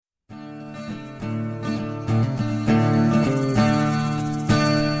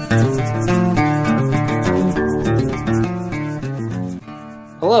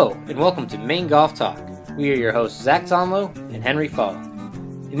Hello, and welcome to Maine Golf Talk. We are your hosts, Zach Zonlow and Henry Fall.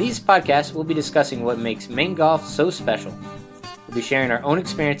 In these podcasts, we'll be discussing what makes Maine golf so special. We'll be sharing our own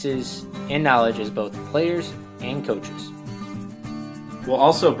experiences and knowledge as both players and coaches. We'll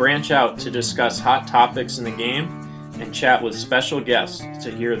also branch out to discuss hot topics in the game and chat with special guests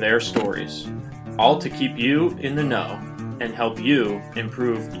to hear their stories, all to keep you in the know and help you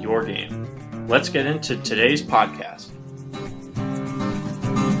improve your game. Let's get into today's podcast.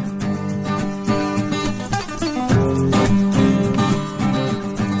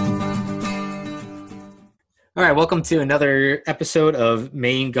 All right, welcome to another episode of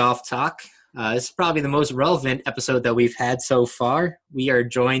Maine Golf Talk. This is probably the most relevant episode that we've had so far. We are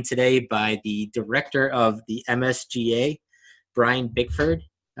joined today by the director of the MSGA, Brian Bickford.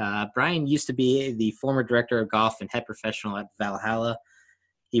 Brian used to be the former director of golf and head professional at Valhalla.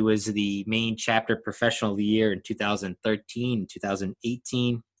 He was the Maine chapter professional of the year in 2013 and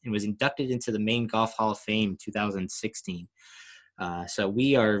 2018 and was inducted into the Maine Golf Hall of Fame in 2016. So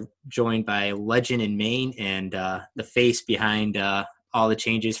we are joined by a legend in Maine and the face behind all the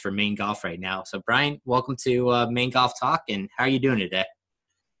changes for Maine golf right now. So Brian, welcome to Maine Golf Talk, and how are you doing today?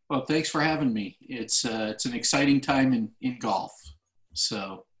 Well, thanks for having me. It's an exciting time in golf.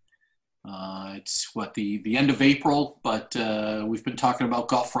 So it's the end of April, but we've been talking about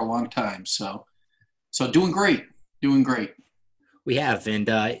golf for a long time. So doing great. We have, and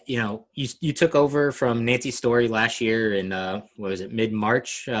you took over from Nancy Story last year in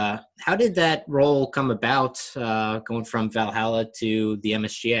mid-March. How did that role come about, going from Valhalla to the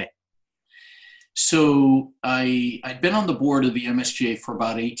MSGA? So I'd been on the board of the MSGA for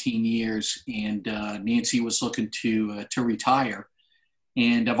about 18 years, and Nancy was looking to retire.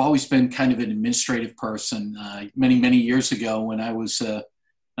 And I've always been kind of an administrative person. Many years ago, when I was an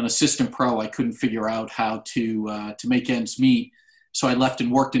assistant pro, I couldn't figure out how to make ends meet. So I left and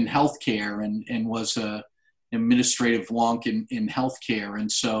worked in healthcare and was an administrative wonk in healthcare.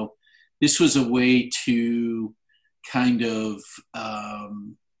 And so this was a way to kind of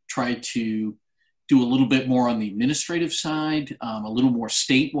try to do a little bit more on the administrative side, a little more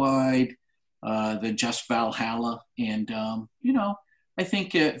statewide than just Valhalla. And, I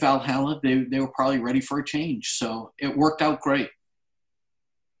think at Valhalla, they were probably ready for a change. So it worked out great.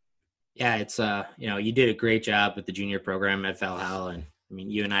 Yeah, it's you did a great job with the junior program at Valhalla, and I mean,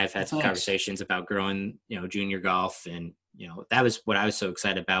 you and I have had some conversations about growing, junior golf, and that was what I was so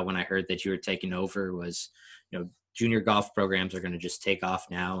excited about when I heard that you were taking over. Was junior golf programs are going to just take off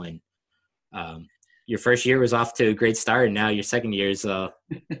now, and your first year was off to a great start, and now your second year is a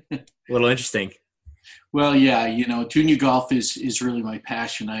little interesting. Well, yeah, junior golf is really my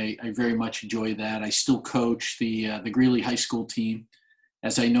passion. I very much enjoy that. I still coach the Greeley High School team.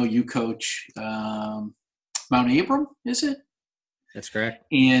 As I know, you coach Mount Abram, is it? That's correct.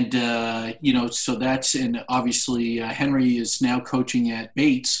 And, so that's – and obviously Henry is now coaching at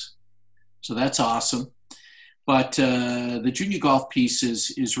Bates, so that's awesome. But the junior golf piece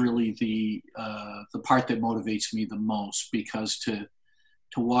is really the part that motivates me the most, because to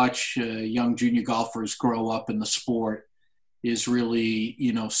watch young junior golfers grow up in the sport is really,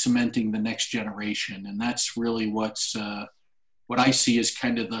 cementing the next generation. And that's really what I see as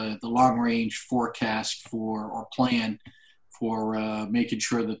kind of the long-range forecast or plan for making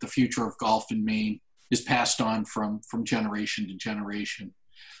sure that the future of golf in Maine is passed on from generation to generation.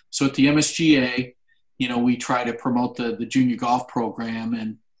 So at the MSGA, we try to promote the junior golf program,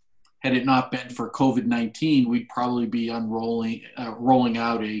 and had it not been for COVID-19, we'd probably be rolling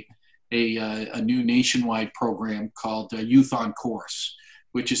out a new nationwide program called Youth on Course,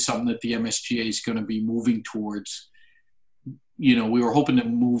 which is something that the MSGA is going to be moving towards. We were hoping to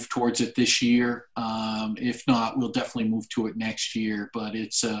move towards it this year. If not, we'll definitely move to it next year. But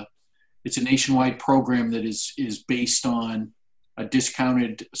it's a nationwide program that is based on a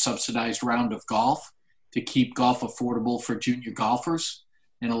discounted, subsidized round of golf to keep golf affordable for junior golfers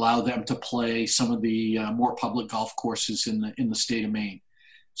and allow them to play some of the more public golf courses in the state of Maine.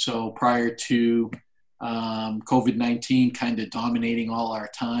 So prior to COVID-19 kind of dominating all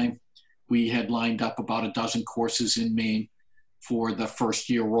our time, we had lined up about a dozen courses in Maine for the first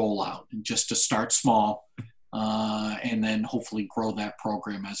year rollout, and just to start small and then hopefully grow that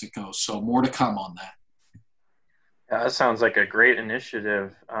program as it goes. So more to come on that. Yeah, that sounds like a great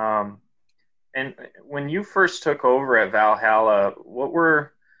initiative. And when you first took over at Valhalla, what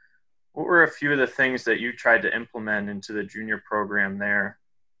were a few of the things that you tried to implement into the junior program there?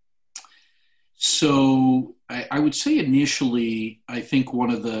 So I would say initially, I think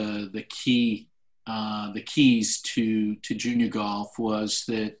one of the keys to junior golf was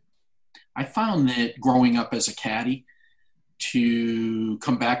that I found that growing up as a caddy, to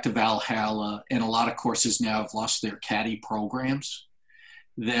come back to Valhalla, and a lot of courses now have lost their caddy programs,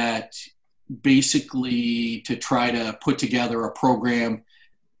 that basically to try to put together a program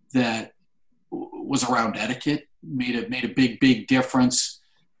that was around etiquette made a big difference.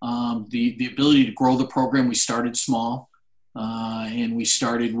 The ability to grow the program, we started small, and we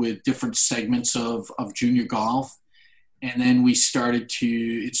started with different segments of junior golf, and then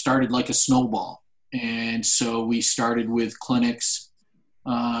it started like a snowball. And so we started with clinics,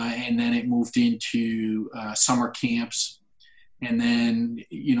 and then it moved into summer camps. And then,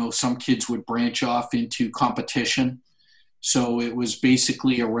 some kids would branch off into competition. So it was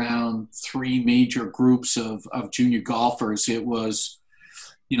basically around three major groups of junior golfers. It was,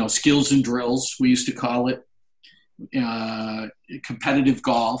 skills and drills, we used to call it, competitive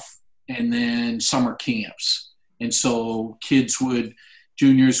golf, and then summer camps. And so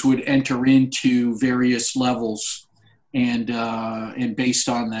juniors would enter into various levels, and based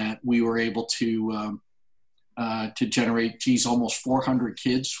on that, we were able to generate, almost 400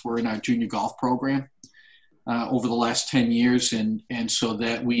 kids were in our junior golf program over the last 10 years, and so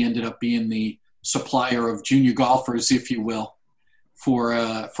that we ended up being the supplier of junior golfers, if you will, for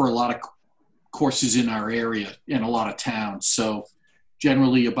a lot of courses in our area in a lot of towns. So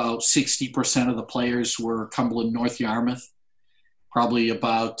generally about 60% of the players were Cumberland North Yarmouth. Probably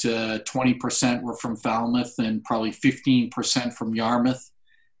about 20% were from Falmouth, and probably 15% from Yarmouth.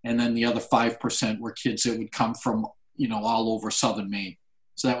 And then the other 5% were kids that would come from, all over southern Maine.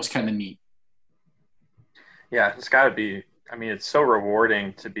 So that was kind of neat. Yeah, it's got to be, it's so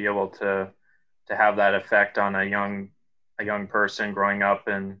rewarding to be able to have that effect on a young person growing up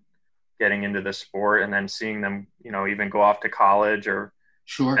and getting into the sport, and then seeing them, even go off to college or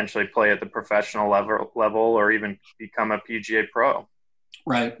sure, potentially play at the professional level or even become a PGA pro.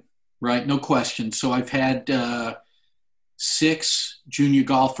 Right. No question. So I've had 6 junior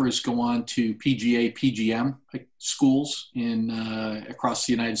golfers go on to PGA, PGM schools across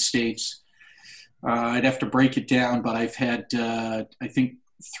the United States. I'd have to break it down, but I've had, I think,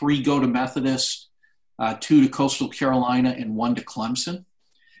 3 go to Methodist, 2 to Coastal Carolina, and 1 to Clemson.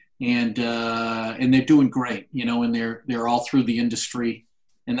 And they're doing great, and they're all through the industry.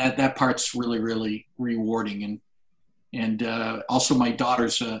 And that part's really, really rewarding. And also my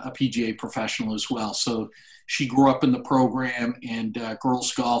daughter's a PGA professional as well. So she grew up in the program, and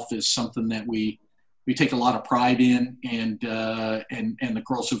girls golf is something that we take a lot of pride in. And the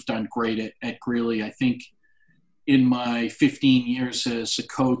girls have done great at Greeley. I think in my 15 years as a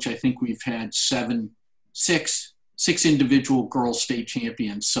coach, I think we've had 6 individual girls state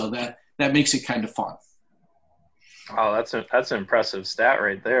champions. So that makes it kind of fun. Oh, that's an impressive stat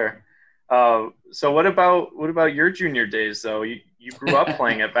right there. So what about your junior days though? You grew up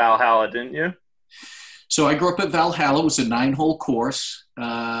playing at Valhalla, didn't you? So I grew up at Valhalla. It was a 9-hole course,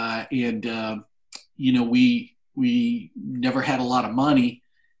 and we never had a lot of money,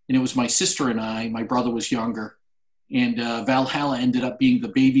 and it was my sister and I. My brother was younger, and Valhalla ended up being the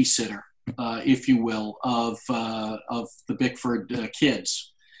babysitter, if you will, of the Bickford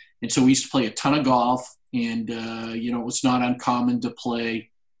kids, and so we used to play a ton of golf. And, it was not uncommon to play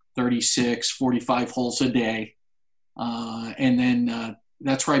 36, 45 holes a day. And then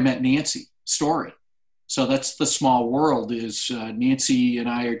that's where I met Nancy Story. So that's the small world is Nancy and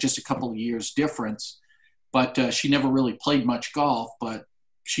I are just a couple of years difference. But she never really played much golf, but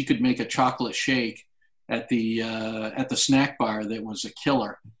she could make a chocolate shake at the snack bar that was a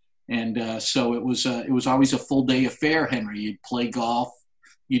killer. And so it was always a full day affair, Henry. You'd play golf.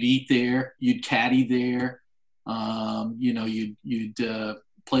 You'd eat there, you'd caddy there, you'd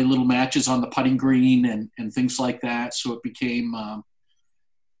play little matches on the putting green and things like that. So it became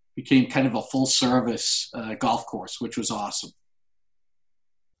kind of a full service golf course, which was awesome.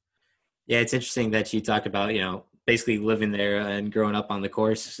 Yeah, it's interesting that you talk about, basically living there and growing up on the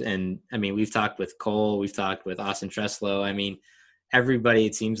course. And we've talked with Cole, we've talked with Austin Treslow. Everybody,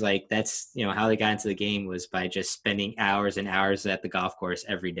 it seems like that's, how they got into the game was by just spending hours and hours at the golf course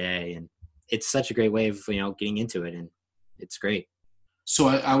every day. And it's such a great way of, getting into it. And it's great. So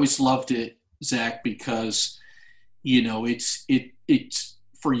I always loved it, Zach, because, it's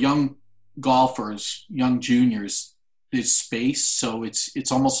for young golfers, young juniors, there's space. So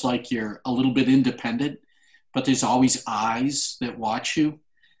it's almost like you're a little bit independent, but there's always eyes that watch you.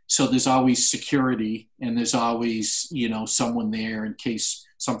 So there's always security, and there's always, someone there in case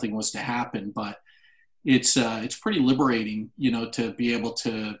something was to happen. But it's pretty liberating, to be able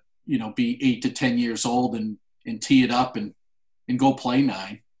to, be 8 to 10 years old and tee it up and go play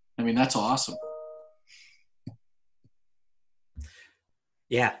 9. That's awesome.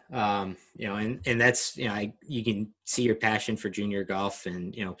 Yeah. And that's, you can see your passion for junior golf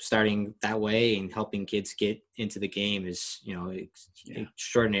and, starting that way and helping kids get into the game is,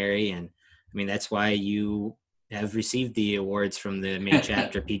 extraordinary. And I mean, that's why you have received the awards from the main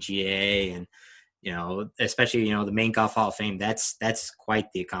chapter PGA and, especially, the Maine Golf Hall of Fame. That's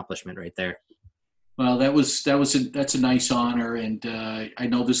quite the accomplishment right there. Well, that's a nice honor, and I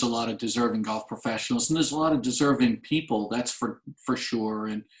know there's a lot of deserving golf professionals, and there's a lot of deserving people. That's for sure.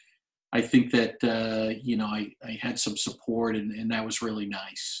 And I think that I had some support, and that was really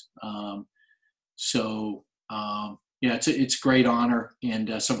nice. It's a great honor,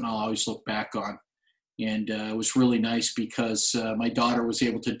 and something I'll always look back on. And it was really nice because my daughter was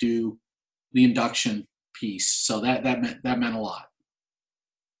able to do the induction piece, so that meant a lot.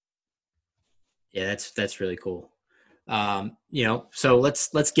 Yeah, that's really cool. So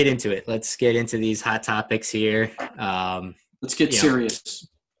let's get into it. Let's get into these hot topics here. Let's get serious.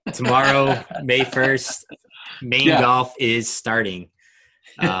 Tomorrow, May 1st, Maine Golf is starting.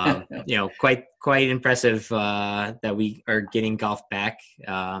 Quite impressive that we are getting golf back,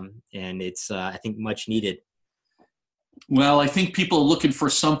 and it's I think much needed. Well, I think people are looking for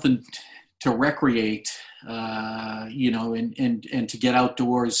something to recreate, and to get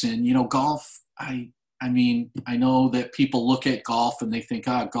outdoors, and golf. I mean, I know that people look at golf and they think,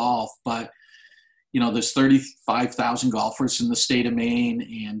 golf, but there's 35,000 golfers in the state of Maine,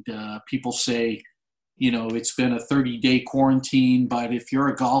 and people say, it's been a 30-day quarantine, but if you're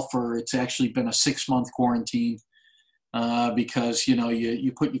a golfer, it's actually been a 6-month quarantine because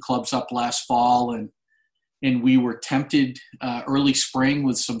you put your clubs up last fall, and we were tempted early spring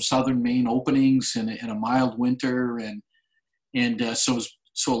with some southern Maine openings and a mild winter,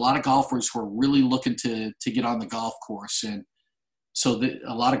 so a lot of golfers were really looking to get on the golf course. And so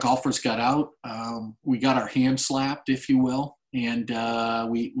a lot of golfers got out. We got our hand slapped, if you will, and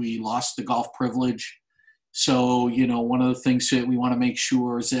we lost the golf privilege. So, one of the things that we want to make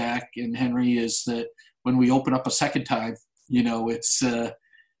sure, Zach and Henry, is that when we open up a second time, it's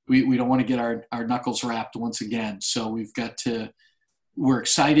we don't want to get our knuckles wrapped once again. So we're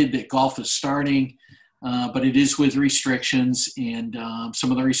excited that golf is starting. But it is with restrictions, and some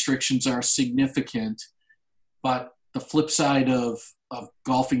of the restrictions are significant. But the flip side of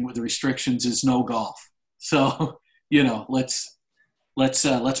golfing with the restrictions is no golf. So let's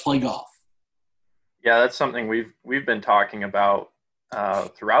play golf. Yeah, that's something we've been talking about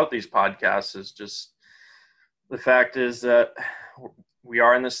throughout these podcasts. Is just the fact is that we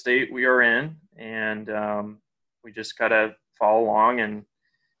are in the state we are in, and we just gotta follow along and.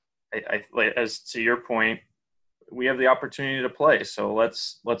 I as to your point, we have the opportunity to play. So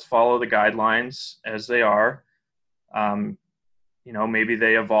let's follow the guidelines as they are. Maybe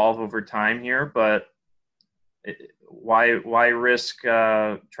they evolve over time here, but why risk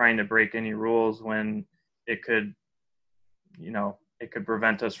trying to break any rules when it could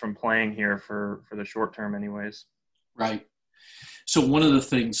prevent us from playing here for the short term anyways. Right. So one of the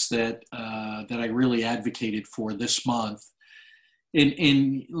things that I really advocated for this month,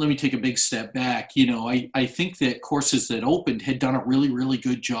 and let me take a big step back. I think that courses that opened had done a really, really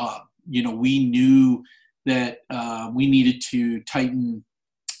good job. We knew that we needed to tighten,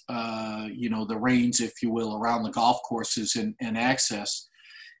 the reins, if you will, around the golf courses and access.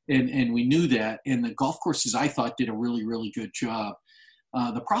 And we knew that. And the golf courses, I thought, did a really, really good job.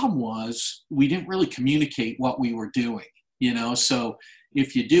 The problem was we didn't really communicate what we were doing, so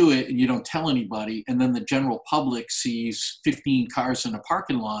if you do it and you don't tell anybody, and then the general public sees 15 cars in a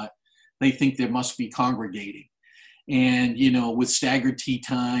parking lot, they think there must be congregating. And, with staggered tee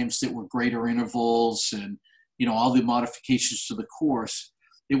times that were greater intervals and, all the modifications to the course,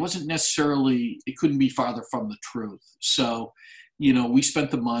 it couldn't be farther from the truth. So, we spent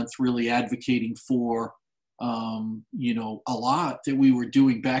the month really advocating for, a lot that we were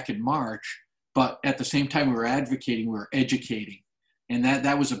doing back in March, but at the same time we were advocating, we were educating. And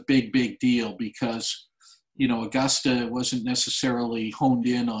that was a big, big deal because, Augusta wasn't necessarily honed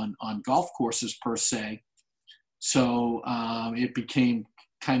in on golf courses per se. So it became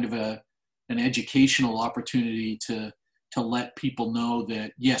kind of an educational opportunity to let people know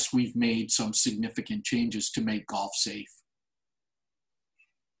that, yes, we've made some significant changes to make golf safe.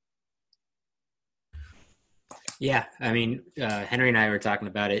 Yeah, I mean, Henry and I were talking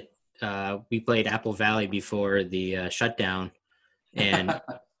about it. We played Apple Valley before the shutdown. And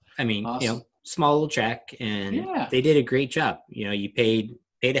I mean, awesome. Small little track, and they did a great job. You paid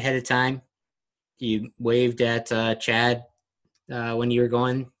ahead of time. You waved at Chad when you were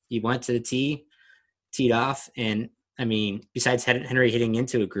going. You went to the teed off, and I mean, besides Henry hitting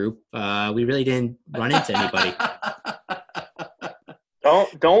into a group, we really didn't run into anybody.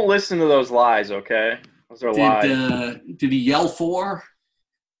 Don't listen to those lies, okay? Those are lies. Did he yell 4?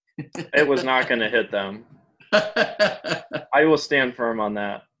 It was not going to hit them. I will stand firm on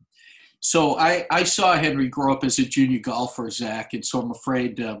that. So I saw Henry grow up as a junior golfer, Zach, and so I'm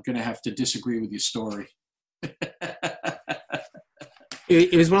afraid I'm going to have to disagree with your story.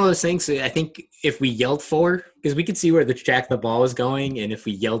 It was one of those things. I think if we yelled 4, because we could see where the track the ball was going, and if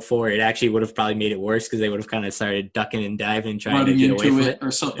we yelled 4, it actually would have probably made it worse because they would have kind of started ducking and diving, trying to get away from it or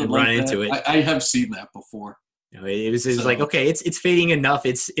something and like run that. into it. I have seen that before. It was like, okay, it's fading enough.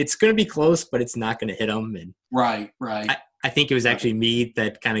 It's going to be close, but it's not going to hit them. And right. I think it was actually me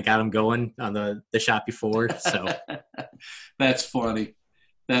that kind of got him going on the shot before. So That's funny.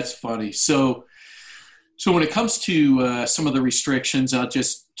 So when it comes to some of the restrictions, I'll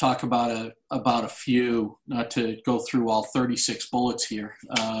just talk about a few, not to go through all 36 bullets here,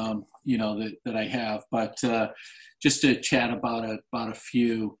 that I have, but just to chat about a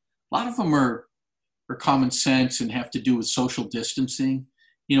few. A lot of them are common sense and have to do with social distancing.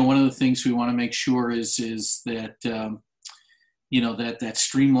 One of the things we want to make sure is that that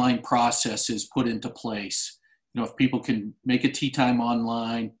streamlined process is put into place. If people can make a tee time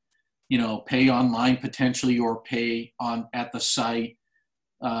online, pay online potentially, or pay at the site,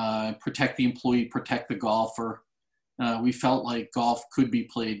 protect the employee, protect the golfer. We felt like golf could be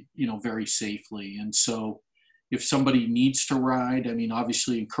played, very safely. And so if somebody needs to ride,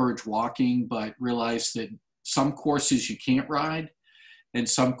 obviously encourage walking, but realize that some courses you can't ride, and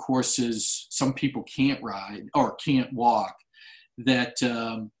some courses, some people can't ride or can't walk, that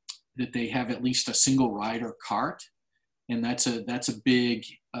they have at least a single rider cart. And that's a big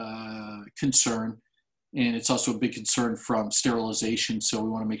concern. And it's also a big concern from sterilization. So we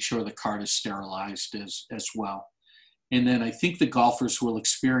want to make sure the cart is sterilized as well. And then I think the golfers will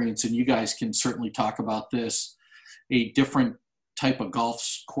experience, and you guys can certainly talk about this, a different type of golf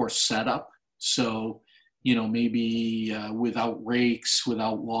course setup. So, maybe without rakes,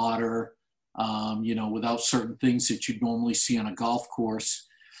 without water, without certain things that you'd normally see on a golf course,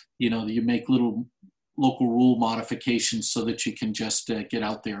 you make little local rule modifications so that you can just get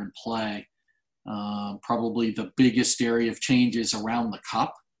out there and play. Probably the biggest area of change is around the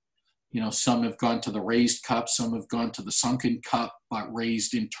cup. Some have gone to the raised cup, some have gone to the sunken cup, but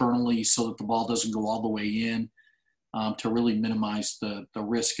raised internally so that the ball doesn't go all the way in, to really minimize the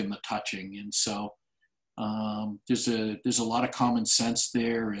risk and the touching. And so there's a lot of common sense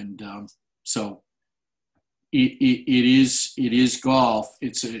there. And so it is golf.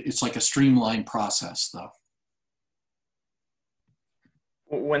 It's like a streamlined process, though.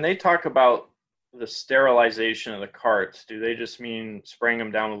 When they talk about the sterilization of the carts, do they just mean spraying them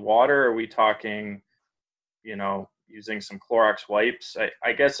down with water? Or are we talking, using some Clorox wipes?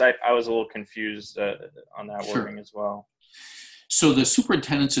 I guess I was a little confused on that wording as well. So the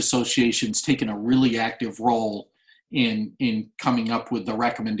Superintendent's Association's taken a really active role in coming up with the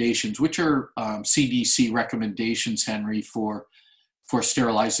recommendations, which are CDC recommendations, Henry, for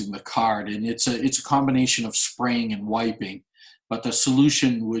sterilizing the cart. And it's a combination of spraying and wiping. But the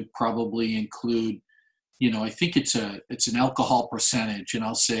solution would probably include, I think it's an alcohol percentage, and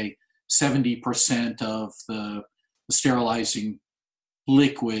I'll say 70% of the sterilizing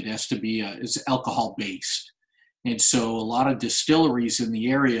liquid has to be is alcohol based. And so a lot of distilleries in the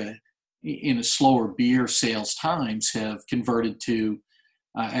area, in a slower beer sales times, have converted to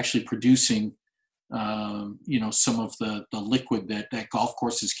actually producing, some of the liquid that golf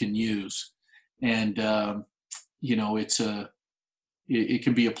courses can use. And, it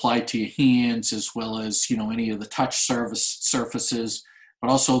can be applied to your hands as well as, any of the touch surfaces, but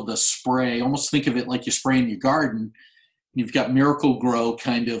also the spray. Almost think of it like you're spraying your garden. You've got Miracle-Gro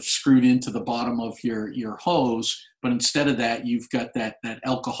kind of screwed into the bottom of your hose, but instead of that, you've got that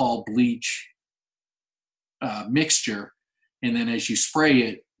alcohol bleach mixture. And then as you spray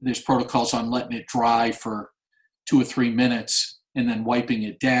it, there's protocols on letting it dry for 2 or 3 minutes and then wiping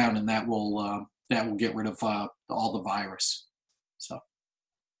it down, and that will get rid of all the virus. So,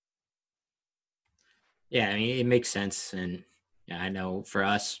 yeah, it makes sense. And yeah, I know for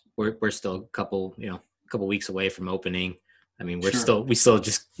us, we're still a couple weeks away from opening. We still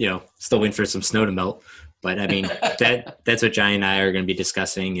just, still waiting for some snow to melt. But that's what Johnny and I are going to be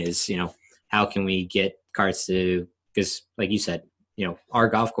discussing is, how can we get carts to, because like you said, our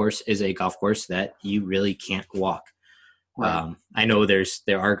golf course is a golf course that you really can't walk. Right. I know there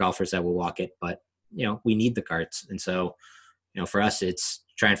are golfers that will walk it, but, we need the carts. And so, for us, it's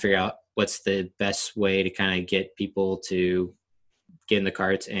trying to figure out what's the best way to kind of get people to get in the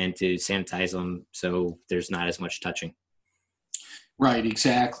carts and to sanitize them so there's not as much touching. Right,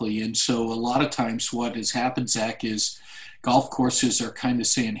 exactly. And so a lot of times what has happened, Zach, is, golf courses are kind of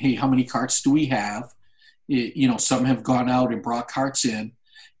saying, hey, how many carts do we have? Some have gone out and brought carts in,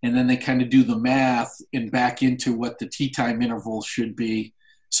 and then they kind of do the math and back into what the tee time interval should be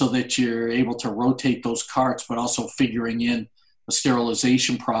so that you're able to rotate those carts, but also figuring in a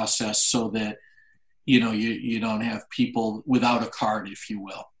sterilization process so that, you don't have people without a cart, if you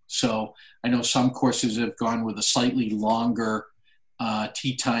will. So I know some courses have gone with a slightly longer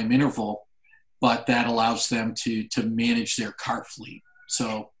tee time interval, but that allows them to manage their cart fleet.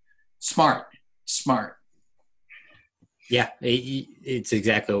 So smart. Yeah, it's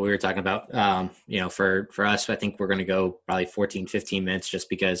exactly what we were talking about. For us, I think we're going to go probably 14, 15 minutes just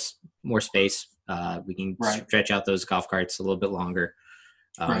because more space. We can stretch out those golf carts a little bit longer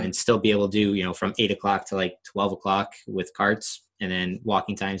and still be able to do, from 8 o'clock to like 12 o'clock with carts and then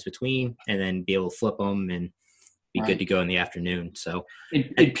walking times between, and then be able to flip them and be good to go in the afternoon. So,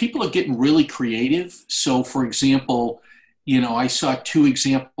 and people are getting really creative. So for example, I saw 2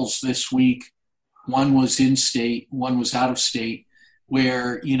 examples this week. One was in state, one was out of state,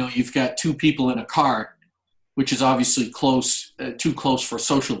 where, you've got 2 people in a cart, which is obviously too close for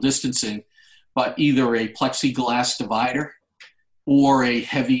social distancing, but either a plexiglass divider or a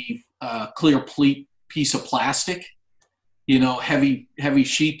heavy clear piece of plastic, heavy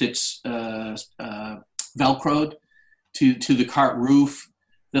sheet that's Velcroed to the cart roof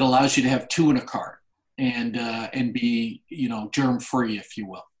that allows you to have 2 in a cart and be, germ free, if you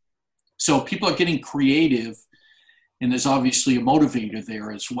will. So people are getting creative, and there's obviously a motivator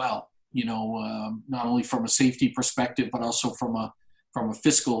there as well. Not only from a safety perspective, but also from a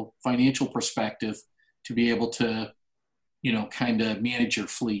fiscal, financial perspective, to be able to, kind of manage your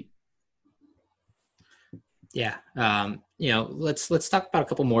fleet. Yeah. Let's talk about a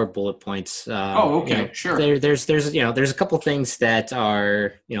couple more bullet points. Sure. There's a couple things that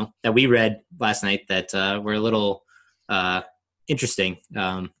are, that we read last night that were a little interesting.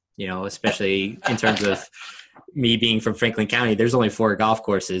 Especially in terms of me being from Franklin County. There's only 4 golf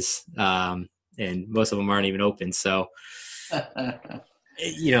courses, and most of them aren't even open. So,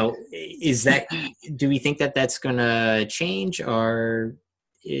 do we think that that's going to change, or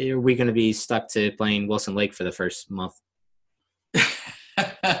are we going to be stuck to playing Wilson Lake for the first month?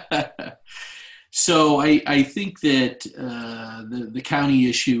 So I think that the county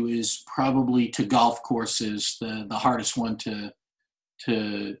issue is probably, to golf courses, the hardest one to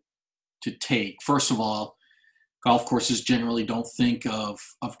take. First of all, golf courses generally don't think of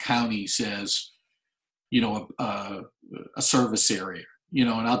counties as, a service area. And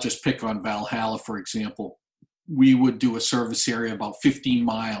I'll just pick on Valhalla, for example. We would do a service area about 15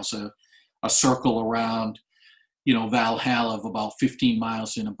 miles, a circle around, Valhalla of about 15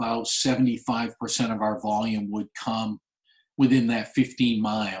 miles, and about 75% of our volume would come within that 15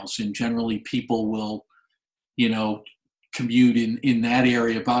 miles. And generally people will, commute in that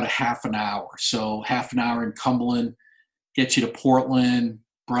area about a half an hour. So half an hour in Cumberland gets you to Portland,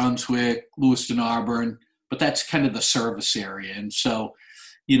 Brunswick, Lewiston, Auburn, but that's kind of the service area. And so,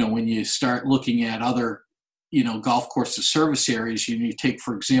 when you start looking at other, golf courses service areas, you take,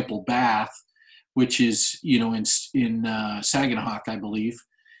 for example, Bath, which is, in Saginaw, I believe,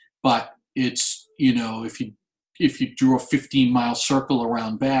 but it's, if you drew a 15-mile circle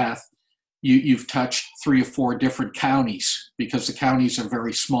around Bath, you've touched 3 or 4 different counties, because the counties are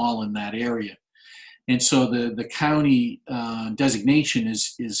very small in that area. And so the county designation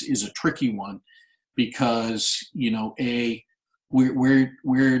is a tricky one, because,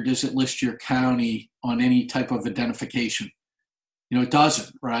 where does it list your county on any type of identification? It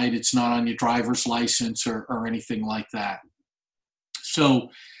doesn't, right? It's not on your driver's license or anything like that. So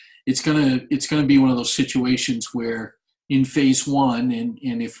it's gonna be one of those situations where, in phase 1, and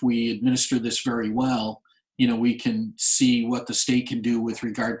if we administer this very well, we can see what the state can do with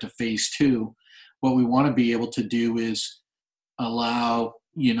regard to phase 2. What we want to be able to do is allow,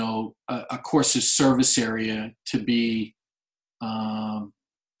 a course's service area to be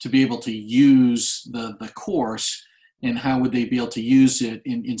able to use the course. And how would they be able to use it?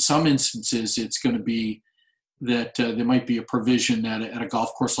 In some instances, it's going to be that there might be a provision at a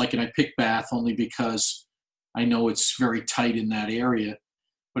golf course, like, and I pick Bath only because I know it's very tight in that area.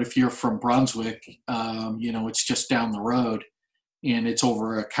 But if you're from Brunswick, it's just down the road and it's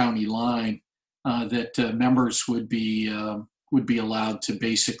over a county line, that members would be allowed to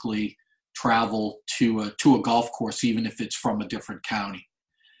basically travel to a golf course, even if it's from a different county.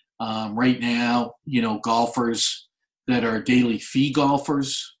 Right now, golfers that are daily fee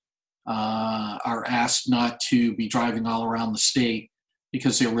golfers are asked not to be driving all around the state,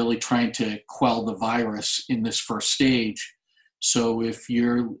 because they're really trying to quell the virus in this first stage. So if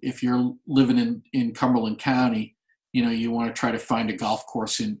you're living in Cumberland County, you want to try to find a golf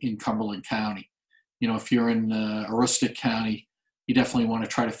course in Cumberland County. If you're in Aroostook County, you definitely want to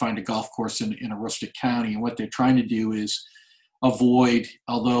try to find a golf course in Aroostook County. And what they're trying to do is avoid,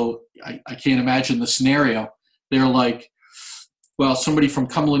 although I can't imagine the scenario, they're like, well, somebody from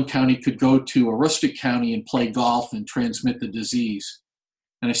Cumberland County could go to Aroostook County and play golf and transmit the disease.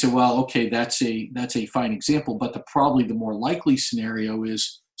 And I said, well, okay, that's a fine example, but probably the more likely scenario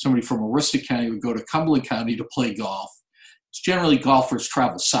is somebody from Aroostook County would go to Cumberland County to play golf. It's generally golfers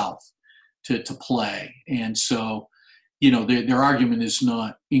travel south to play. And so, their argument is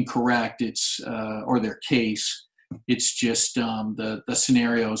not incorrect. It's or their case. It's just the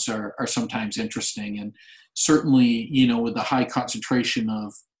scenarios are sometimes interesting, and certainly, with the high concentration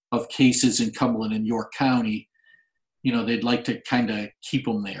of cases in Cumberland and York County, they'd like to kind of keep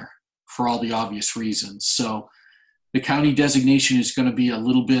them there for all the obvious reasons. So the county designation is going to be a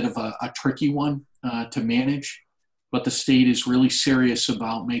little bit of a tricky one to manage, but the state is really serious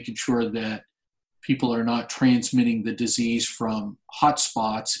about making sure that people are not transmitting the disease from hot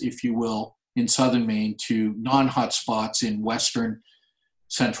spots, if you will, in southern Maine to non-hot spots in western,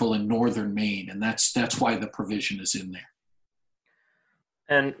 central, and northern Maine. And that's why the provision is in there.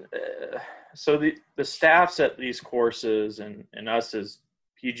 And so the staffs at these courses and us as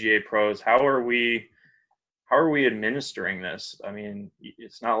PGA pros, how are we administering this? I mean,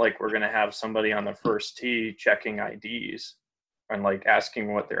 it's not like we're going to have somebody on the first tee checking IDs and like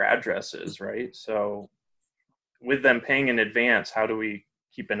asking what their address is, right? So with them paying in advance, how do we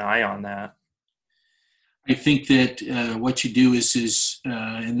keep an eye on that? I think that what you do is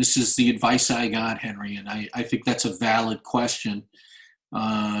and this is the advice I got, Henry, and I think that's a valid question,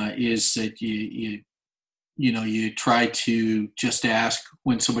 is that you try to just ask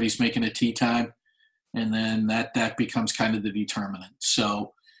when somebody's making a tee time, and then that becomes kind of the determinant.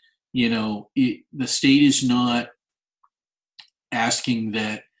 So, the state is not asking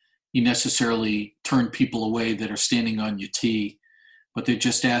that you necessarily turn people away that are standing on your tee, but they're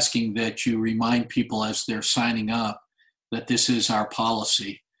just asking that you remind people as they're signing up that this is our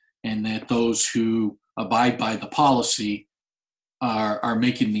policy, and that those who abide by the policy are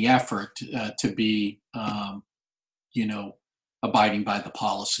making the effort to be, abiding by the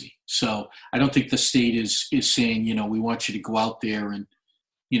policy. So I don't think the state is saying, we want you to go out there and,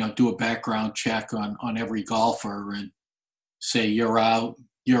 do a background check on every golfer and say you're out,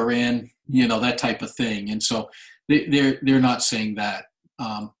 you're in, that type of thing. And so they're not saying that.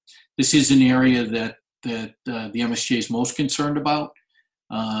 This is an area that the MSGA is most concerned about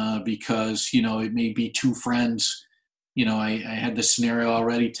because, it may be two friends. I had this scenario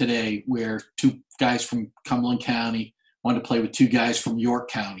already today where two guys from Cumberland County wanted to play with two guys from York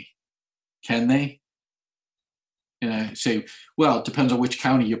County. Can they? And I say, well, it depends on which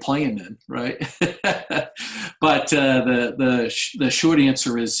county you're playing in, right? But the short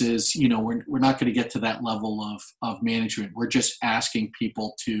answer is we're not going to get to that level of management. We're just asking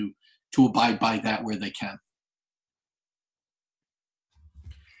people to abide by that where they can.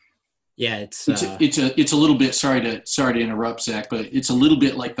 Yeah, it's a little bit. Sorry to interrupt, Zach, but it's a little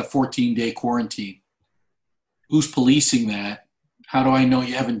bit like the 14-day quarantine. Who's policing that? How do I know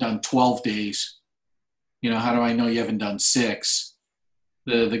you haven't done 12 days? How do I know you haven't done 6?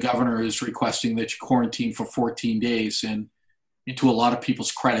 The governor is requesting that you quarantine for 14 days, and to a lot of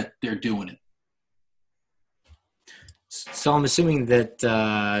people's credit, they're doing it. So I'm assuming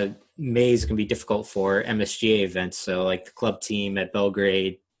that May is going to be difficult for MSGA events. So like the club team at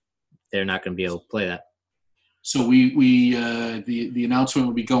Belgrade, they're not going to be able to play that. So the announcement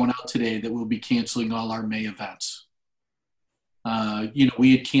will be going out today that we'll be canceling all our May events.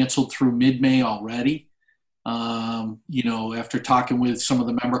 We had canceled through mid-May already. After talking with some of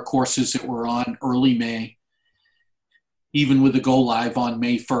the member courses that were on early May, even with the go live on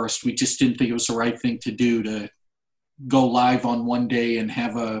May 1st, we just didn't think it was the right thing to do to go live on one day and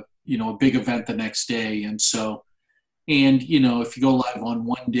have a big event the next day. And so, if you go live on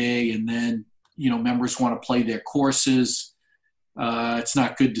one day and then, members want to play their courses, it's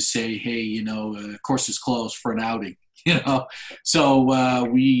not good to say, hey, course is closed for an outing. So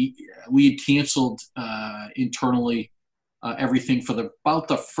we had canceled internally everything for about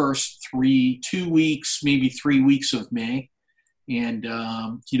the first 2 weeks, maybe 3 weeks of May. And,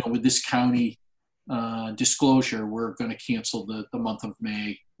 with this county disclosure, we're going to cancel the month of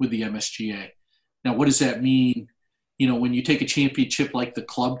May with the MSGA. Now, what does that mean? When you take a championship like the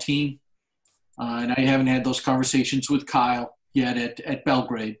club team, and I haven't had those conversations with Kyle yet at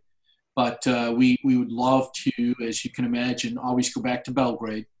Belgrade, but we would love to, as you can imagine, always go back to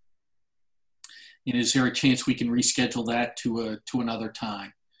Belgrade. And is there a chance we can reschedule that to another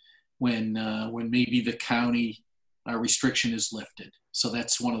time when maybe the county restriction is lifted. So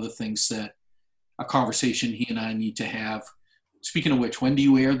that's one of the things that a conversation he and I need to have. Speaking of which, when do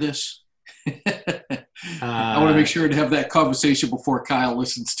you air this? I want to make sure to have that conversation before Kyle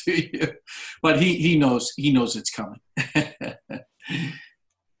listens to you. But he knows it's coming.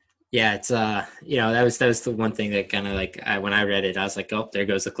 Yeah, it's that was the one thing that kind of like when I read it, I was like, oh, there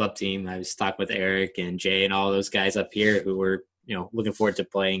goes the club team. I was talking with Eric and Jay and all those guys up here who were looking forward to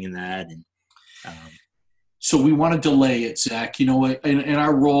playing in that. And so we want to delay it, Zach. In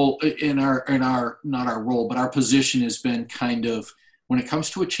our role, not our role, but our position has been kind of, when it comes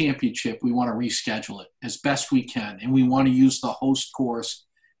to a championship, we want to reschedule it as best we can, and we want to use the host course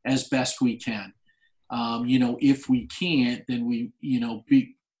as best we can. If we can't, then we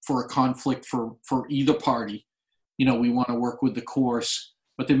be for a conflict for either party. We want to work with the course,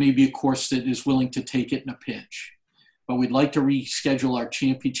 but there may be a course that is willing to take it in a pinch. But we'd like to reschedule our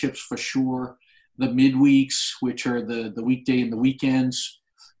championships for sure. The midweeks, which are the weekday and the weekends,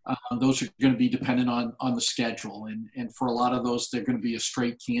 those are going to be dependent on the schedule. And for a lot of those, they're going to be a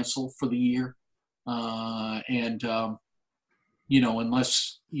straight cancel for the year.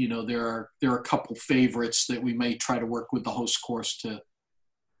 Unless, there are a couple favorites that we may try to work with the host course to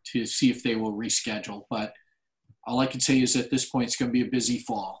see if they will reschedule. But all I can say is at this point, it's going to be a busy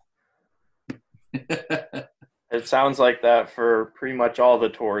fall. It sounds like that for pretty much all the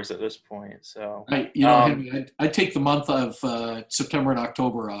tours at this point. So, Henry, I take the month of September and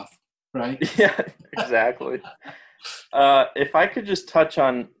October off, right? Yeah, exactly. If I could just touch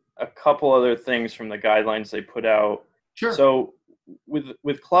on a couple other things from the guidelines they put out. Sure. So,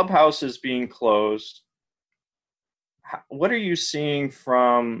 with clubhouses being closed, what are you seeing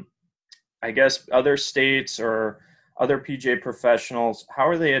from, I guess, other states or other PGA professionals? How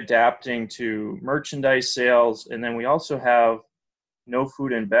are they adapting to merchandise sales? And then we also have no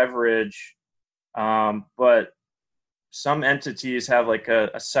food and beverage, but some entities have like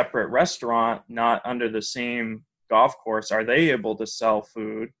a separate restaurant, not under the same golf course. Are they able to sell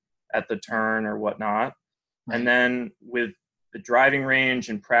food at the turn or whatnot? Right. And then with the driving range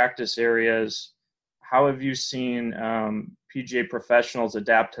and practice areas, how have you seen PGA professionals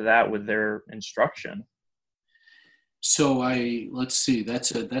adapt to that with their instruction? So let's see.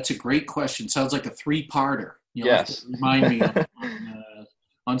 That's a great question. Sounds like a three-parter. Yes. Remind me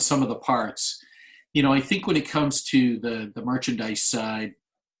on some of the parts. I think when it comes to the merchandise side,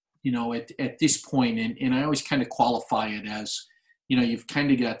 at this point, and I always kind of qualify it as, you've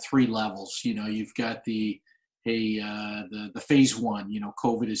kind of got three levels. You've got the phase one.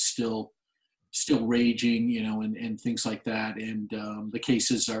 COVID is still raging. And things like that, and the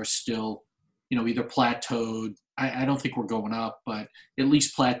cases are still, either plateaued. I don't think we're going up, but at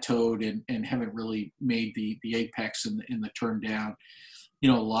least plateaued and haven't really made the apex in the turn down. A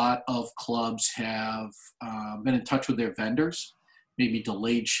lot of clubs have been in touch with their vendors, maybe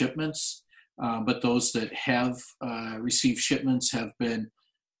delayed shipments, but those that have received shipments have been,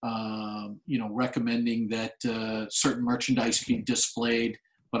 recommending that certain merchandise be displayed,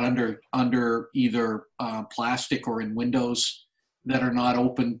 but under either plastic or in windows that are not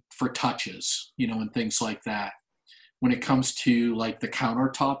open for touches, and things like that. When it comes to like the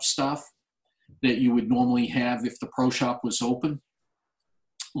countertop stuff that you would normally have if the pro shop was open,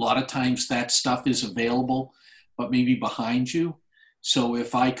 a lot of times that stuff is available, but maybe behind you. So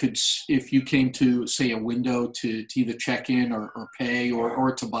if you came to, say, a window to either check in or pay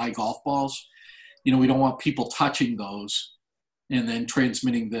or to buy golf balls, we don't want people touching those and then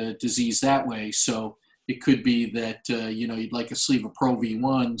transmitting the disease that way. So it could be that, you'd like a sleeve of Pro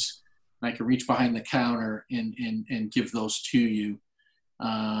V1s, and I can reach behind the counter and give those to you.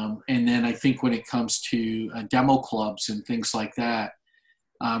 And then I think when it comes to demo clubs and things like that,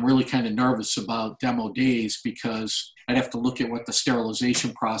 I'm really kind of nervous about demo days because I'd have to look at what the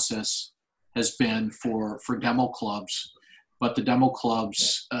sterilization process has been for demo clubs. But the demo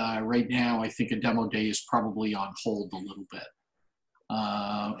clubs right now, I think a demo day is probably on hold a little bit.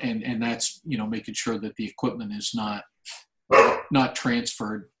 And that's, making sure that the equipment is not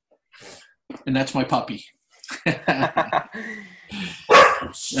transferred. And that's my puppy. Okay,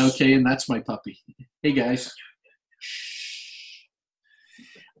 and that's my puppy. Hey, guys.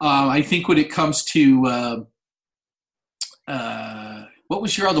 I think when it comes to what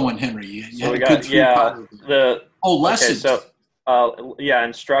was your other one, Henry? You lessons. Okay, so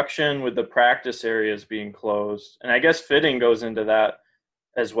instruction with the practice areas being closed, and I guess fitting goes into that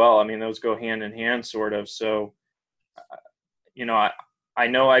as well. I mean, those go hand in hand, sort of. So, I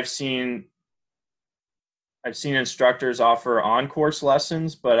know I've seen instructors offer on-course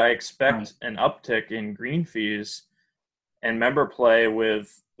lessons, but I expect an uptick in green fees and member play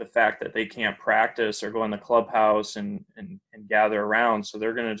with the fact that they can't practice or go in the clubhouse and gather around. So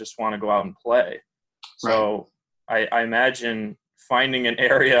they're going to just want to go out and play. So I imagine finding an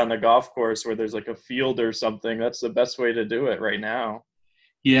area on the golf course where there's like a field or something, that's the best way to do it right now.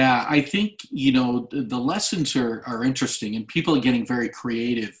 Yeah, I think, the lessons are interesting, and people are getting very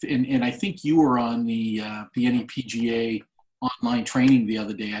creative. And I think you were on the NEPGA online training the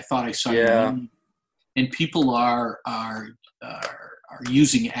other day. I thought I saw you. And people are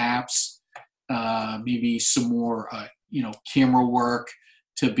using apps, maybe some more, camera work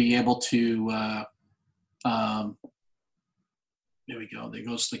to be able to, there we go. There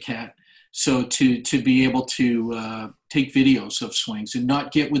goes the cat. So to be able to take videos of swings and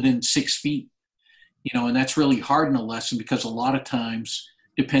not get within 6 feet, and that's really hard in a lesson, because a lot of times,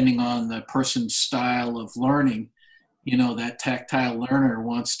 depending on the person's style of learning, that tactile learner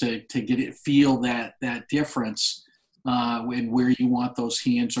wants to feel that difference in where you want those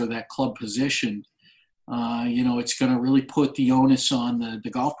hands or that club positioned. It's going to really put the onus on the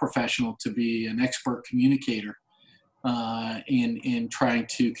golf professional to be an expert communicator in trying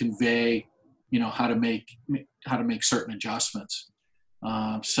to convey, how to make certain adjustments.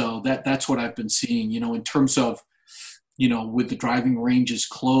 So that's what I've been seeing, in terms of, with the driving ranges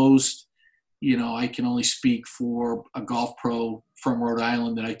closed. I can only speak for a golf pro from Rhode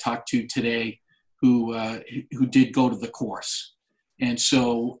Island that I talked to today who did go to the course. And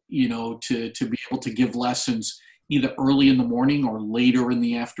so, to be able to give lessons either early in the morning or later in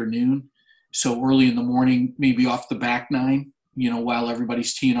the afternoon. So early in the morning, maybe off the back nine, while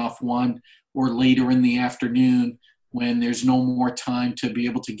everybody's teeing off one, or later in the afternoon when there's no more time to be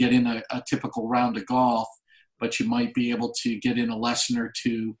able to get in a typical round of golf, but you might be able to get in a lesson or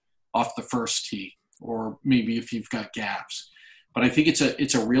two off the first tee, or maybe if you've got gaps. But I think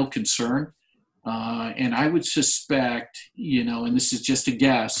it's a real concern. And I would suspect, and this is just a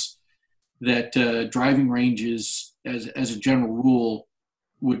guess, that driving ranges, as a general rule,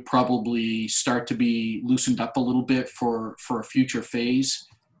 would probably start to be loosened up a little bit for a future phase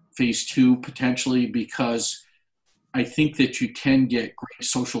 2 potentially, because I think that you can get great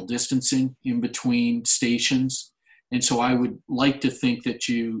social distancing in between stations. And so I would like to think that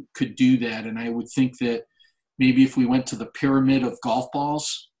you could do that. And I would think that maybe if we went to the pyramid of golf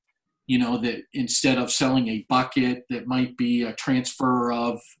balls, that instead of selling a bucket that might be a transfer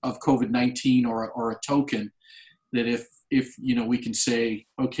of COVID-19 or a token, that if we can say,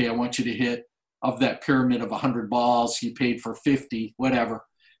 okay, I want you to hit, of that pyramid of 100 balls, you paid for 50, whatever,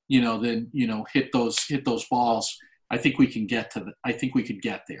 then hit those balls. I think we can get I think we could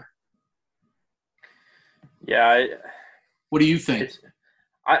get there. Yeah. What do you think?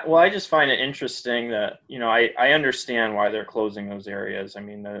 I just find it interesting that, I understand why they're closing those areas. I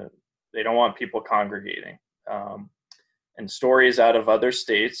mean, they don't want people congregating. And stories out of other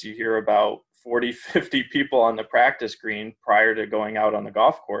states, you hear about 40, 50 people on the practice green prior to going out on the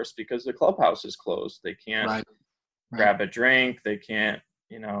golf course because the clubhouse is closed. They can't grab a drink. They can't,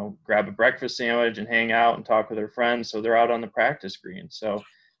 grab a breakfast sandwich and hang out and talk with their friends. So they're out on the practice green. So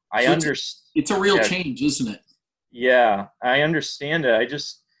I understand. It's a real change, isn't it? Yeah, I understand it. I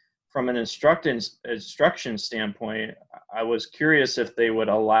just, from an instruction standpoint, I was curious if they would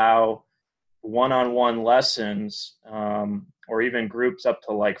allow one-on-one lessons or even groups up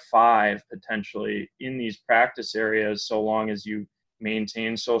to like 5 potentially in these practice areas, so long as you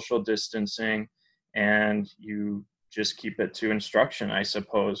maintain social distancing and you just keep it to instruction, I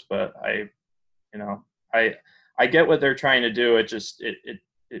suppose. But I get what they're trying to do. It just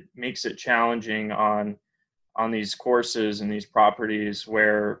it makes it challenging on these courses and these properties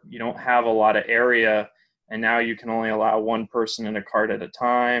where you don't have a lot of area, and now you can only allow one person in a cart at a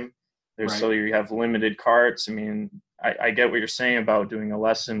time. So you have limited carts. I mean, I get what you're saying about doing a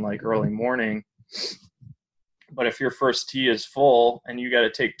lesson like early morning, but if your first tee is full and you got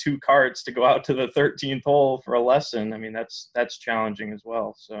to take 2 carts to go out to the 13th hole for a lesson, I mean, that's challenging as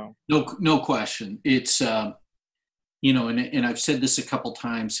well. So no question. It's, and I've said this a couple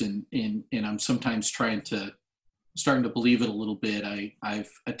times, and I'm sometimes starting to believe it a little bit. I've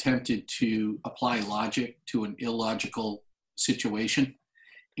attempted to apply logic to an illogical situation,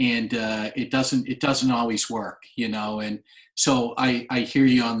 and it doesn't always work, and so I hear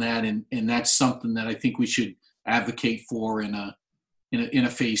you on that, and that's something that I think we should advocate for in a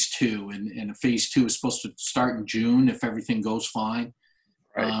phase 2, and a phase 2 is supposed to start in June if everything goes fine.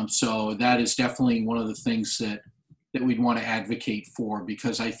 So that is definitely one of the things that we'd want to advocate for,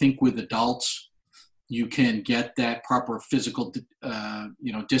 because I think with adults you can get that proper physical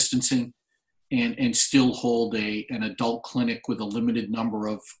distancing and still hold an adult clinic with a limited number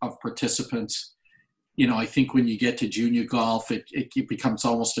of participants. I think when you get to junior golf, it becomes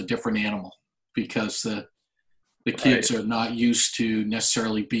almost a different animal because the kids are not used to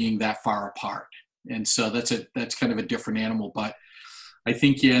necessarily being that far apart. And so that's kind of a different animal. But I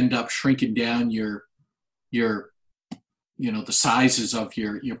think you end up shrinking down your the sizes of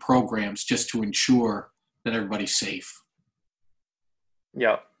your programs just to ensure that everybody's safe.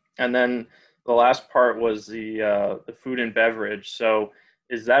 Yeah. And then the last part was the food and beverage. So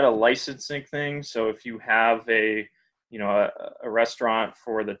is that a licensing thing? So if you have a restaurant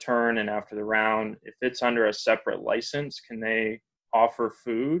for the turn and after the round, if it's under a separate license, can they offer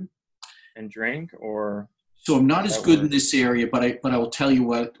food and drink? Or so I'm not as good in this area, but I will tell you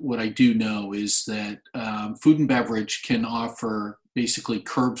what I do know is that food and beverage can offer basically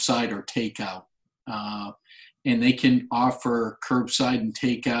curbside or takeout, and they can offer curbside and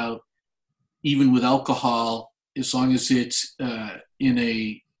takeout even with alcohol as long as it's in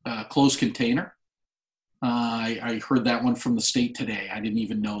a closed container. I heard that one from the state today. I didn't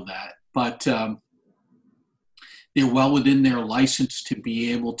even know that, but they're well within their license to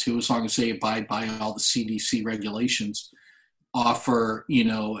be able to, as long as they abide by all the CDC regulations, offer,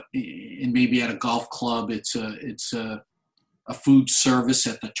 and maybe at a golf club, it's a food service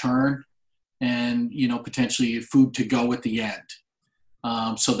at the turn and, potentially food to go at the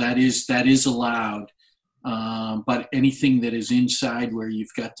end. So that is allowed. But anything that is inside where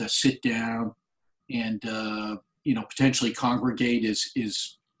you've got to sit down and, potentially congregate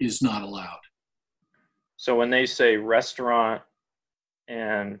is not allowed. So when they say restaurant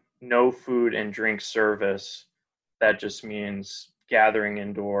and no food and drink service, that just means gathering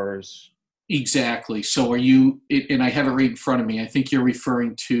indoors. Exactly. So and I have it right in front of me, I think you're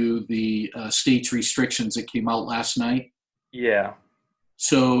referring to the state's restrictions that came out last night. Yeah.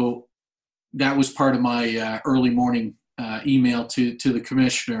 So that was part of my early morning email to the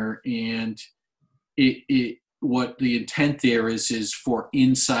commissioner, and what the intent there is for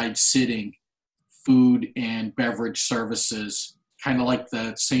inside sitting food and beverage services, kind of like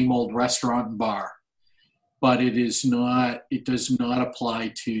the same old restaurant and bar, but it does not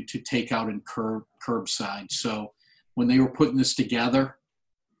apply to takeout and curbside. So when they were putting this together,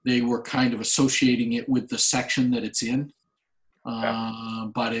 they were kind of associating it with the section that it's in.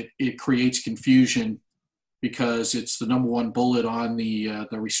 But it creates confusion because it's the number one bullet on the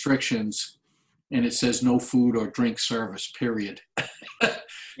restrictions, and it says no food or drink service, period.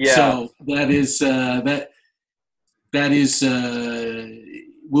 Yeah. So that is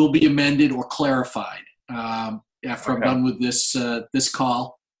will be amended or clarified. After I'm done with this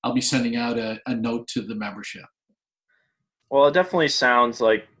call, I'll be sending out a note to the membership. Well, it definitely sounds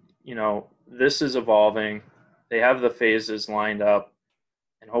like, this is evolving. They have the phases lined up,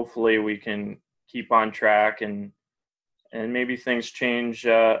 and hopefully we can keep on track and maybe things change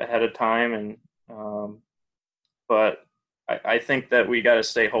ahead of time. And but I think that we got to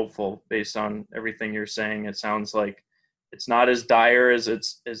stay hopeful based on everything you're saying. It sounds like it's not as dire as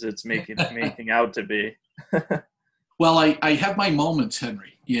it's making out to be. Well, I have my moments,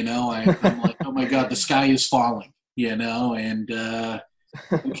 Henry. I'm like, oh my God, the sky is falling. And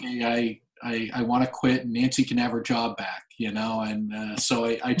okay, I want to quit, and Nancy can have her job back. And so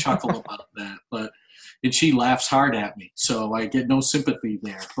I chuckle about that, and she laughs hard at me, so I get no sympathy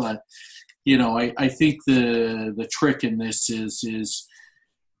there. But I think the trick in this is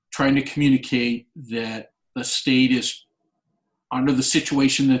trying to communicate that the state is under the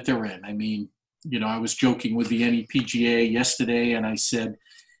situation that they're in. I mean, I was joking with the NEPGA yesterday, and I said,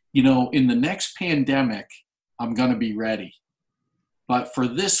 in the next pandemic, I'm going to be ready. But for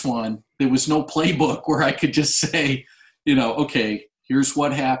this one, there was no playbook where I could just say, okay, here's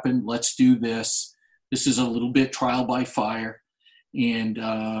what happened. Let's do this. This is a little bit trial by fire. And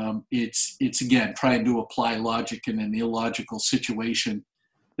it's again, trying to apply logic in an illogical situation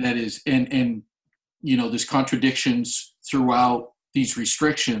that is, and there's contradictions throughout these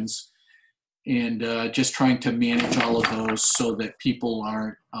restrictions, and just trying to manage all of those so that people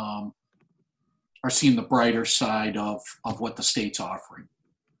are seeing the brighter side of what the state's offering.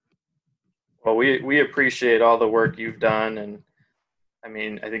 Well, we appreciate all the work you've done, and I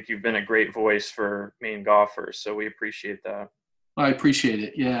think you've been a great voice for Maine golfers, so we appreciate that. I appreciate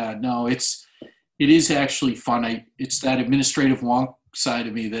it. Yeah, no, it is actually fun. It's that administrative wonk side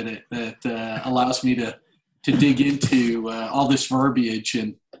of me that allows me to dig into all this verbiage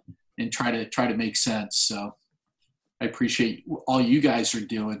and try to make sense. So I appreciate all you guys are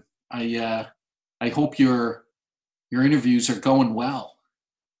doing. I hope your interviews are going well.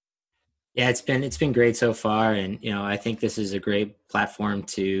 Yeah, it's been great so far, and I think this is a great platform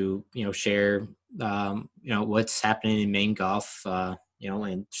to share what's happening in Maine golf,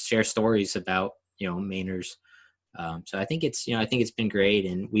 and share stories about Mainers. So I think it's been great,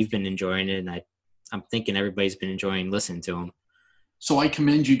 and we've been enjoying it, and I'm thinking everybody's been enjoying listening to him. So I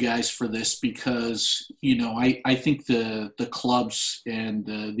commend you guys for this because, I think the clubs and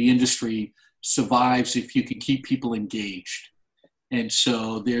the industry survives if you can keep people engaged. And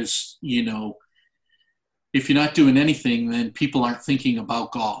so there's, if you're not doing anything, then people aren't thinking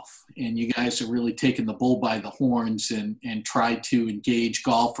about golf. And you guys are really taking the bull by the horns and try to engage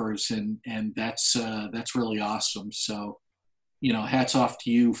golfers. And that's really awesome. So, hats off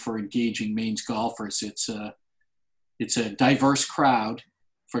to you for engaging Maine's golfers. It's a diverse crowd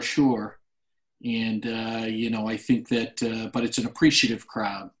for sure. And, I think that, but it's an appreciative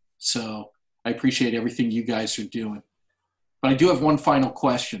crowd. So I appreciate everything you guys are doing. But I do have one final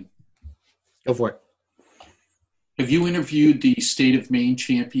question. Go for it. Have you interviewed the State of Maine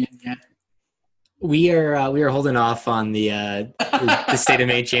champion yet? We are holding off on the State of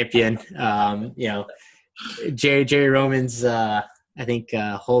Maine champion. Jerry Roman's I think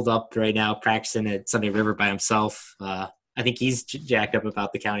holed up right now practicing at Sunday River by himself. I think he's jacked up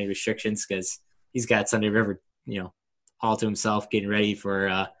about the county restrictions because he's got Sunday River all to himself, getting ready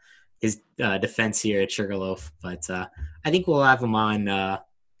for his defense here at Sugarloaf. But I think we'll have him on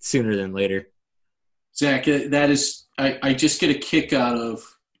sooner than later. Zach, I just get a kick out of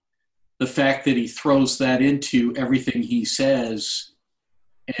the fact that he throws that into everything he says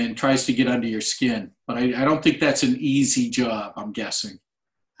and tries to get under your skin. But I don't think that's an easy job, I'm guessing.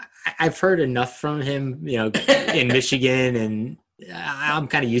 I've heard enough from him, in Michigan, and I'm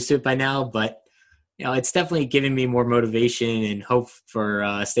kind of used to it by now. But, it's definitely giving me more motivation and hope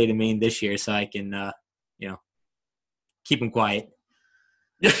for State of Maine this year so I can, keep him quiet.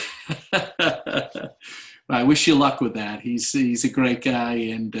 I wish you luck with that. He's a great guy,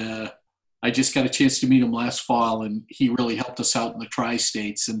 and I just got a chance to meet him last fall, and he really helped us out in the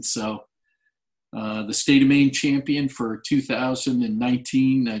tri-states. And so the State of Maine champion for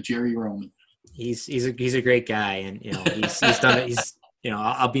 2019, Jerry Roman. He's a great guy, and he's done it. He's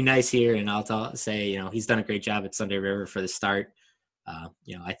I'll be nice here, and I'll say he's done a great job at Sunday River for the start.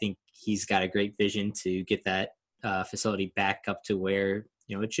 I think he's got a great vision to get that facility back up to where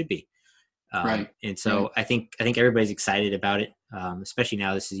it should be. Right. And so right. I think everybody's excited about it, especially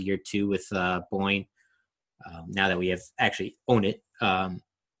now this is year 2 with Boyne. Now that we have actually owned it,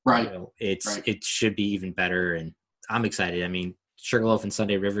 right. It should be even better, and I'm excited. I mean, Sugarloaf and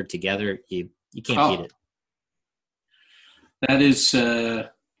Sunday River together, you can't beat it. That is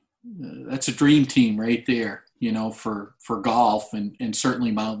that's a dream team right there, for golf and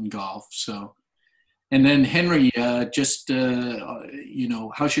certainly mountain golf. So. And then Henry, how's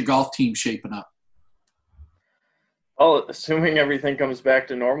your golf team shaping up? Well, assuming everything comes back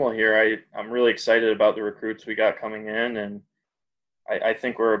to normal here, I'm really excited about the recruits we got coming in, and I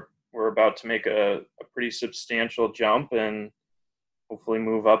think we're about to make a pretty substantial jump and hopefully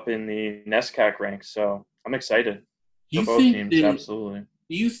move up in the NESCAC ranks. So I'm excited for both teams. Absolutely.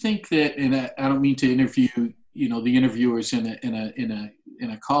 Do you think that? And I don't mean to interview, the interviewers in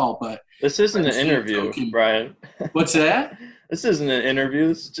a call, but this isn't an interview, Brian. What's that? This isn't an interview.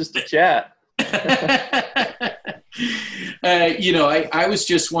 It's just a chat. I was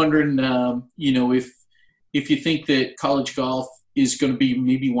just wondering, if you think that college golf is going to be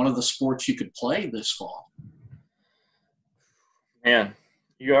maybe one of the sports you could play this fall. Man,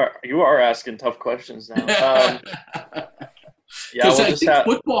 you are asking tough questions now. Because I think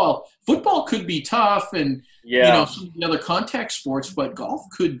football could be tough, and some of the other contact sports, but golf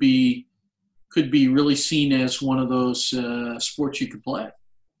could be really seen as one of those sports you could play.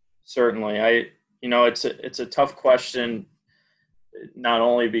 Certainly, it's a tough question. Not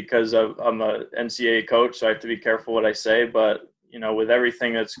only because I'm a NCAA coach, so I have to be careful what I say, but with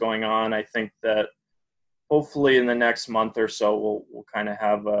everything that's going on, I think that hopefully in the next month or so we'll kind of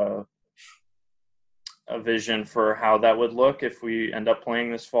have a vision for how that would look if we end up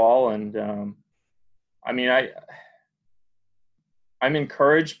playing this fall. And I'm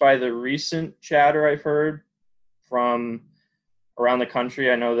encouraged by the recent chatter I've heard from around the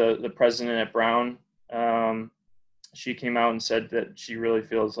country. I know the president at Brown, she came out and said that she really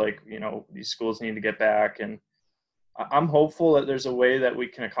feels like, these schools need to get back. And I'm hopeful that there's a way that we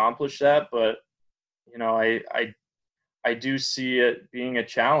can accomplish that. But, I do see it being a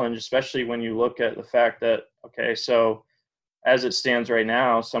challenge, especially when you look at the fact that, okay, so as it stands right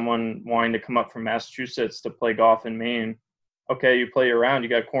now, someone wanting to come up from Massachusetts to play golf in Maine, okay, you play around, you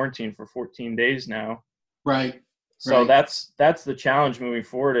got quarantined for 14 days now. Right. So that's the challenge moving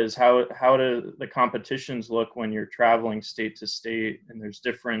forward is how do the competitions look when you're traveling state to state and there's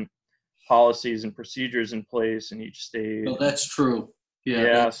different policies and procedures in place in each state. Well, that's true.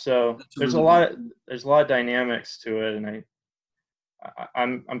 Yeah, so there's a lot of dynamics to it, and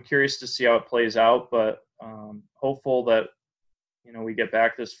I'm curious to see how it plays out, but hopeful that we get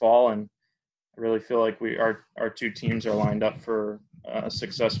back this fall, and I really feel like our two teams are lined up for a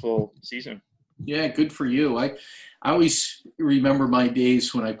successful season. Yeah, good for you. I always remember my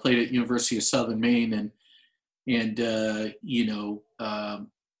days when I played at University of Southern Maine, and there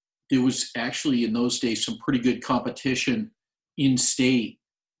was actually in those days some pretty good competition in state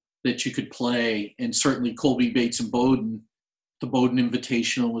that you could play, and certainly Colby Bates and Bowdoin. The Bowdoin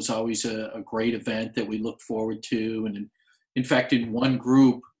Invitational was always a great event that we looked forward to, and in fact, in one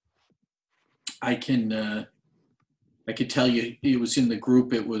group, I could tell you it was in the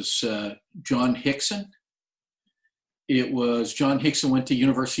group. It was John Hickson. John Hickson went to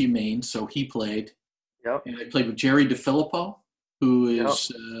University of Maine, so he played. Yep. And I played with Jerry DeFilippo, who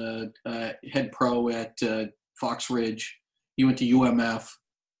is head pro at Fox Ridge. He went to UMF.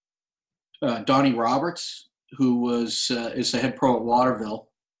 Donnie Roberts, who is the head pro at Waterville,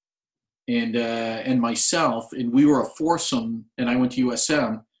 and myself, and we were a foursome, and I went to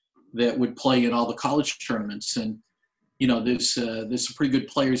USM that would play in all the college tournaments, and there's some pretty good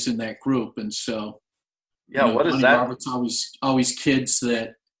players in that group, and so what is Donnie that? Roberts always kids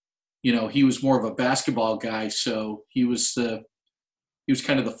that he was more of a basketball guy, so he was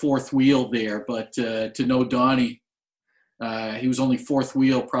kind of the fourth wheel there, but to know Donnie, he was only fourth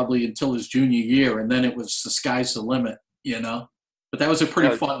wheel probably until his junior year, and then it was the sky's the limit, but that was a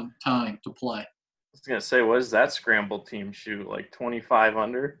pretty fun time to play. I was gonna say, what does that scramble team shoot, like 25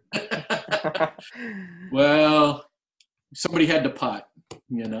 under? Well, somebody had to putt,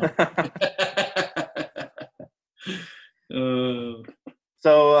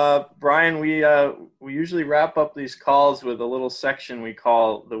 So, Brian, we usually wrap up these calls with a little section we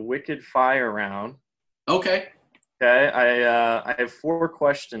call the Wicked Fire Round. Okay. Okay, I have 4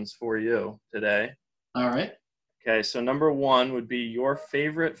 questions for you today. All right. Okay, so number 1 would be your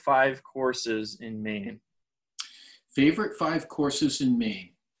favorite 5 courses in Maine. Favorite 5 courses in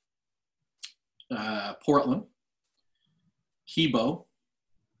Maine. Portland, Kibo,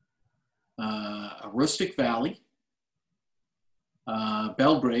 Aroostook Valley,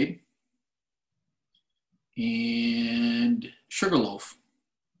 Belgrade, and Sugarloaf.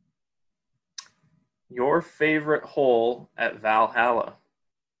 Your favorite hole at Valhalla?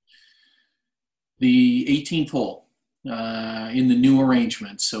 The 18th hole in the new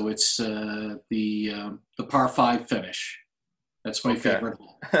arrangement. So it's the par 5 finish. That's my favorite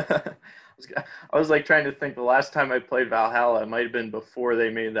hole. I was like trying to think the last time I played Valhalla, it might have been before they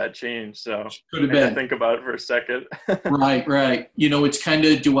made that change. So could have been. Think about it for a second. Right. It's kind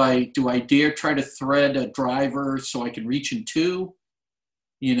of, do I dare try to thread a driver so I can reach in 2?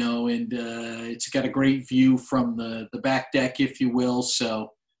 And it's got a great view from the back deck, if you will.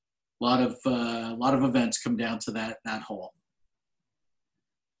 So a lot of events come down to that hole.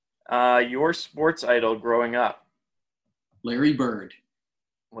 Your sports idol growing up? Larry Bird.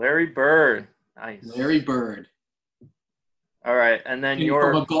 Larry Bird. Nice. Larry Bird. All right. And then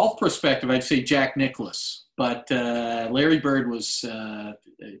from a golf perspective, I'd say Jack Nicklaus. But Larry Bird was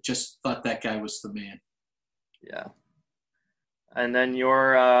just thought that guy was the man. Yeah. And then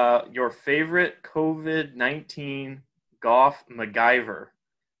your favorite COVID-19 golf MacGyver.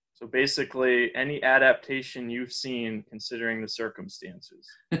 So basically any adaptation you've seen considering the circumstances.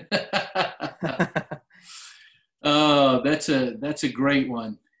 Oh, that's a great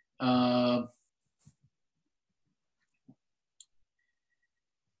one.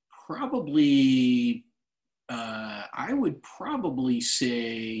 Probably, I would probably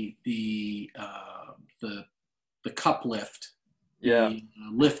say the cup lift. Yeah. The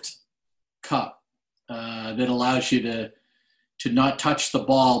lift cup that allows you to not touch the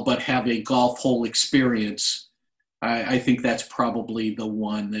ball but have a golf hole experience. I think that's probably the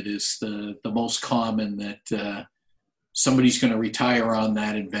one that is the most common that somebody's going to retire on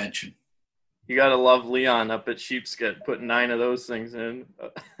that invention. You got to love Leon up at Sheepscot putting 9 of those things in.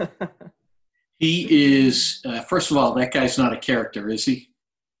 He is, first of all, that guy's not a character, is he?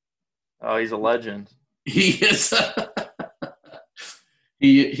 Oh, he's a legend. He is.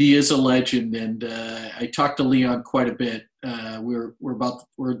 He is a legend, and I talked to Leon quite a bit. We're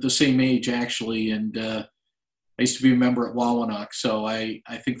the same age actually, and I used to be a member at Wawanock, so I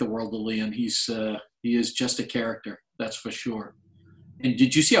think the world of Leon. He is just a character, that's for sure. And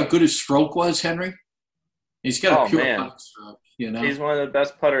did you see how good his stroke was, Henry? He's got a pure putt stroke. He's one of the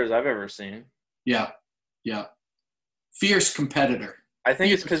best putters I've ever seen. Yeah. Fierce competitor. I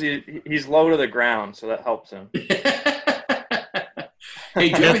think it's because he's low to the ground, so that helps him. Hey,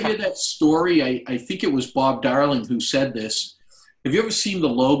 did you ever hear that story? I think it was Bob Darling who said this. Have you ever seen the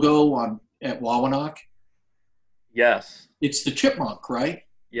logo at Wawanock? Yes. It's the chipmunk, right?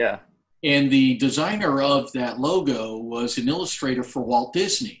 Yeah. And the designer of that logo was an illustrator for Walt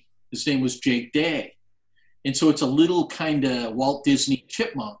Disney. His name was Jake Day. And so it's a little kind of Walt Disney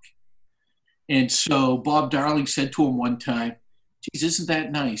chipmunk. And so Bob Darling said to him one time, "Geez, isn't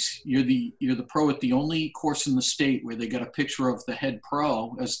that nice? You're the pro at the only course in the state where they got a picture of the head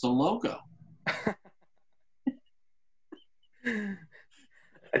pro as the logo."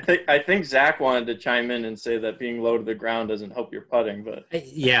 I think Zach wanted to chime in and say that being low to the ground doesn't help your putting, but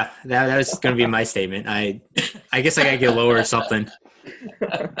Yeah, that was going to be my statement. I guess I got to get lower or something.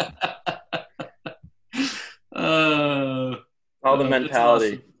 All the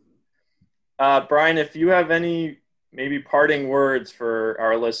mentality. Awesome. Brian, if you have any maybe parting words for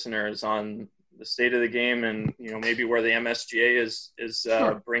our listeners on the state of the game and maybe where the MSGA is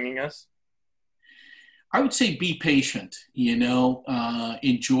Sure. Bringing us. I would say be patient.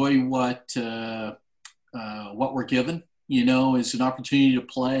 Enjoy what we're given. Is an opportunity to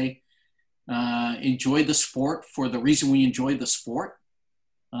play. Enjoy the sport for the reason we enjoy the sport,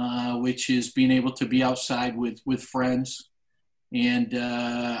 which is being able to be outside with friends. And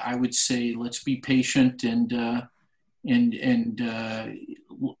I would say let's be patient and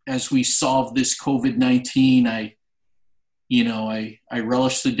as we solve this COVID-19, I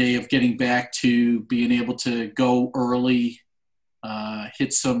relish the day of getting back to being able to go early,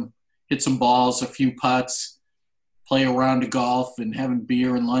 hit some balls, a few putts, play a round of golf, and having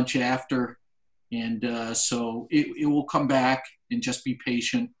beer and lunch after. And so it will come back, and just be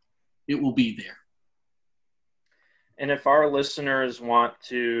patient. It will be there. And if our listeners want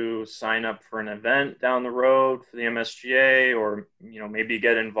to sign up for an event down the road for the MSGA, or maybe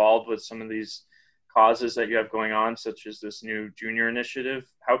get involved with some of these causes that you have going on, such as this new junior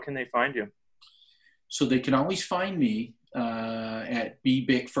initiative, how can they find you? So they can always find me at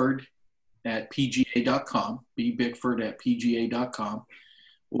bbickford@pga.com, bbickford@pga.com.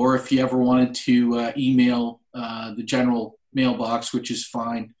 Or if you ever wanted to email the general mailbox, which is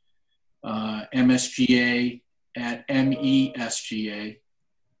fine, MSGA@MESGA,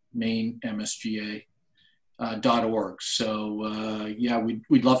 Maine MSGA. .org. So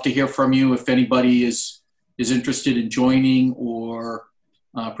we'd love to hear from you. If anybody is interested in joining or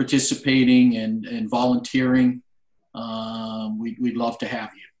participating and volunteering, we'd love to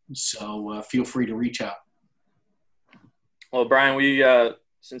have you. So feel free to reach out. Well, Brian, we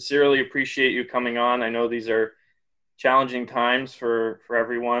sincerely appreciate you coming on. I know these are challenging times for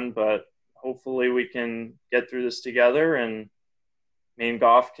everyone, but hopefully we can get through this together, and Maine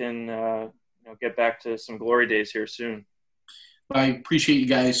Golf can get back to some glory days here soon. I appreciate you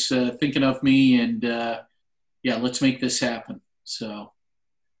guys thinking of me, and let's make this happen. So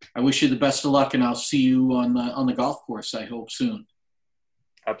I wish you the best of luck, and I'll see you on the golf course, I hope, soon.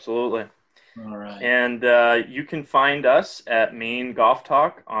 Absolutely. All right. And you can find us at Maine Golf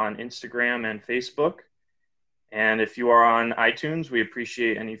Talk on Instagram and Facebook. And if you are on iTunes, we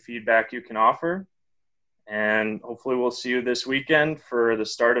appreciate any feedback you can offer. And hopefully we'll see you this weekend for the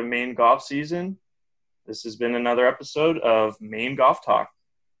start of Maine golf season. This has been another episode of Maine Golf Talk.